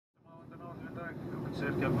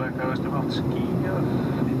Cirkelväg östervalt skier,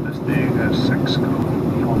 lite stiger 6 grader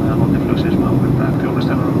från 80 plus i smallet.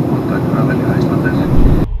 Klubbeställen och gravel i Iceland.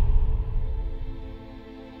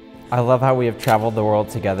 I love how we have traveled the world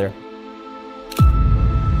together.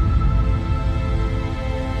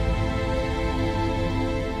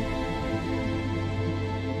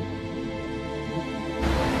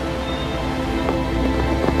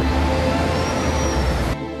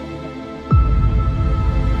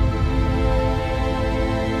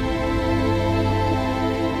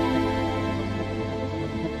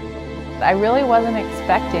 I really wasn't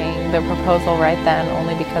expecting the proposal right then,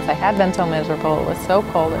 only because I had been so miserable. It was so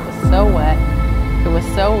cold, it was so wet, it was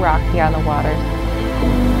so rocky on the water.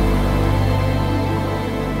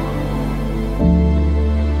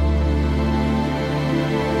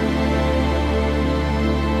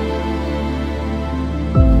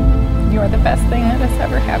 You are the best thing that has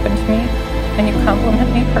ever happened to me, and you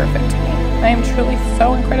compliment me perfectly. I am truly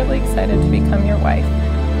so incredibly excited to become your wife.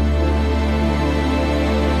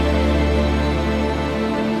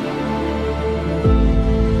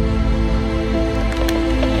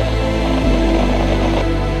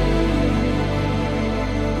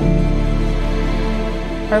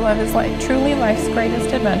 Our love is like truly life's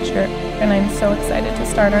greatest adventure, and I'm so excited to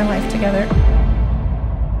start our life together.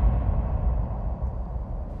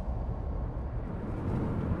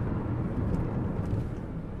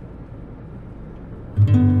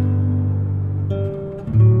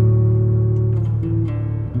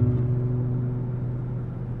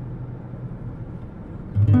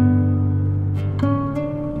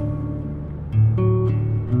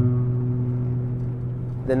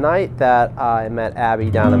 The night that I met Abby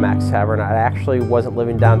down at Mac's Tavern, I actually wasn't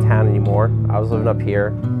living downtown anymore. I was living up here,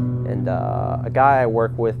 and a guy I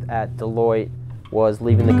work with at Deloitte was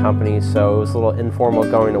leaving the company, so it was a little informal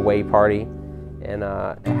going away party, and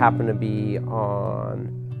it happened to be on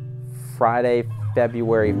Friday,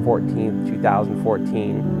 February 14th,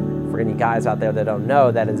 2014. For any guys out there that don't know,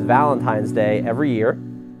 that is Valentine's Day every year.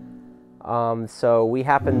 So we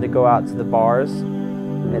happened to go out to the bars,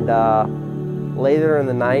 and later in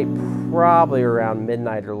the night, probably around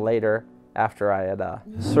midnight or later, after I had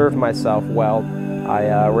served myself well,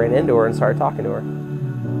 I ran into her and started talking to her.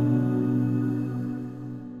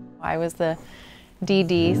 I was the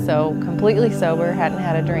DD, so completely sober, hadn't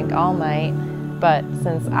had a drink all night, but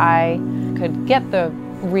since I could get the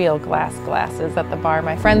real glasses at the bar,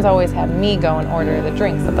 my friends always had me go and order the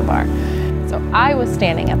drinks at the bar. So I was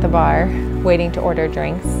standing at the bar waiting to order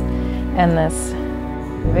drinks, and this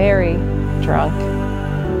very drunk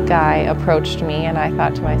guy approached me, and I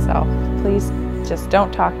thought to myself, please just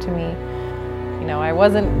don't talk to me. You know, I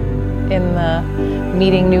wasn't in the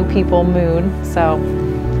meeting new people mood, so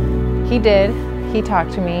he did. He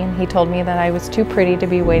talked to me, and he told me that I was too pretty to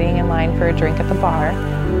be waiting in line for a drink at the bar.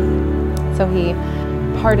 So he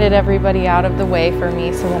parted everybody out of the way for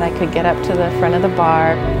me so that I could get up to the front of the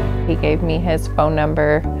bar. He gave me his phone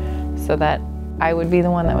number so that I would be the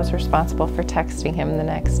one that was responsible for texting him the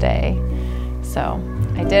next day. So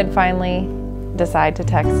I did finally decide to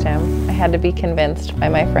text him. I had to be convinced by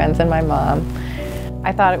my friends and my mom.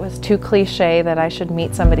 I thought it was too cliche that I should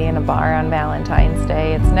meet somebody in a bar on Valentine's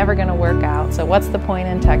Day. It's never gonna work out, so what's the point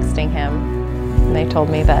in texting him? And they told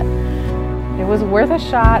me that it was worth a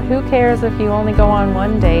shot. Who cares if you only go on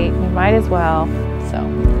one date? You might as well. So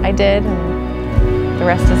I did, and the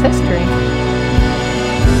rest is history.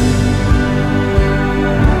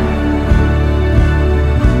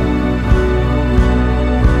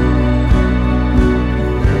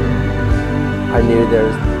 I knew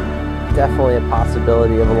there's definitely a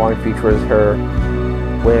possibility of a long future with her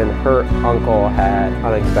when her uncle had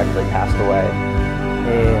unexpectedly passed away.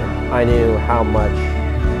 And I knew how much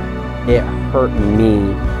it hurt me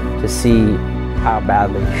to see how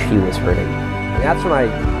badly she was hurting. And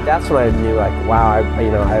that's when I knew, like, wow,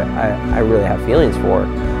 I really have feelings for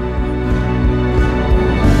her.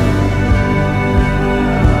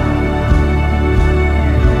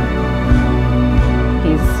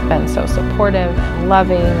 Been so supportive and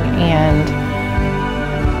loving and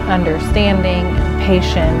understanding and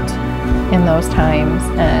patient in those times,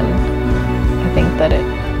 and I think that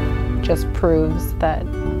it just proves that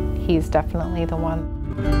he's definitely the one.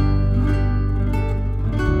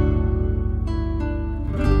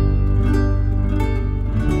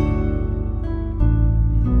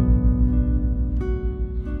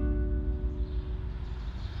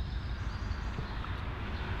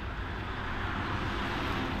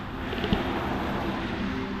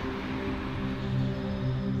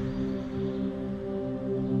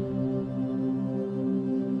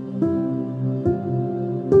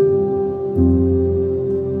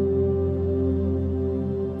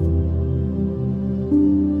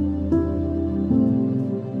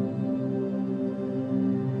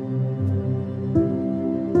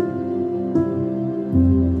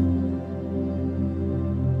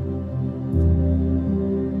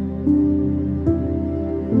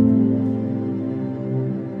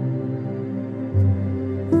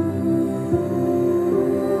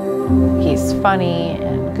 funny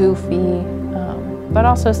and goofy, but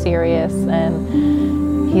also serious,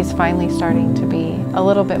 and he's finally starting to be a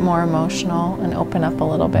little bit more emotional and open up a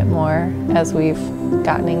little bit more as we've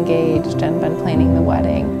gotten engaged and been planning the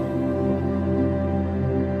wedding.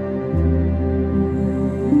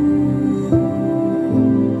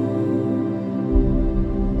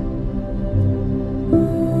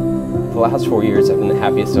 The last 4 years have been the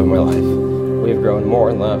happiest of my life. We have grown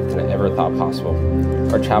more in love than I ever thought possible.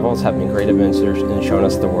 Our travels have been great adventures and shown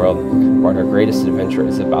us the world, but our greatest adventure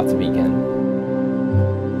is about to begin.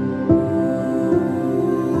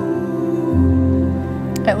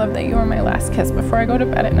 I love that you were my last kiss before I go to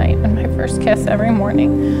bed at night and my first kiss every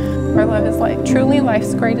morning. Our love is like truly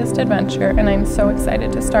life's greatest adventure, and I'm so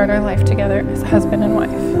excited to start our life together as husband and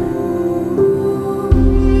wife.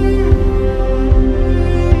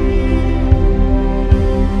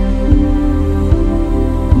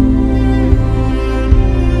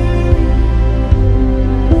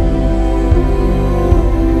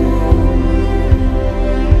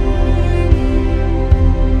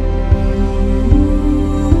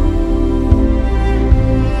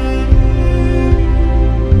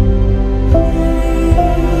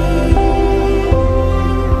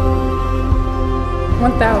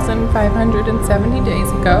 $1,570 days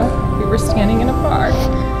ago, we were standing in a bar,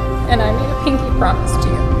 and I made a pinky promise to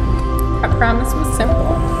you. That promise was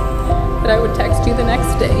simple, that I would text you the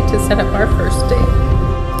next day to set up our first date.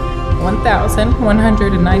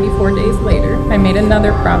 1,194 days later, I made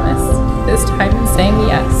another promise, this time in saying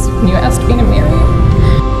yes when you asked me to marry you.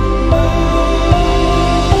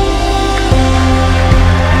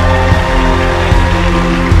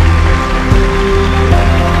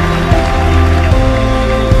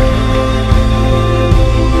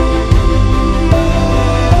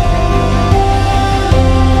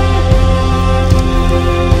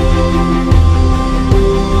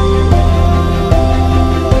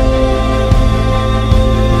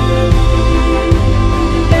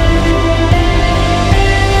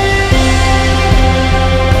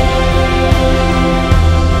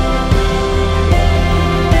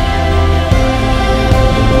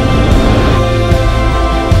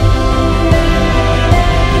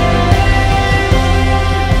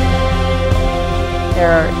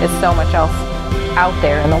 There is so much else out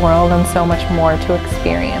there in the world and so much more to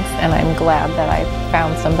experience, and I'm glad that I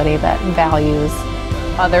found somebody that values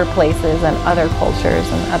other places and other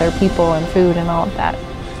cultures and other people and food and all of that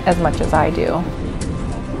as much as I do.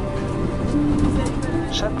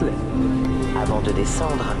 Châtelet. Avant de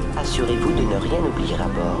descendre, assurez-vous de ne rien oublier à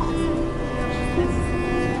bord.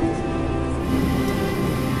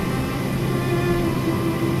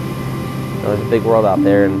 There's a big world out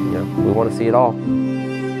there, and we want to see it all.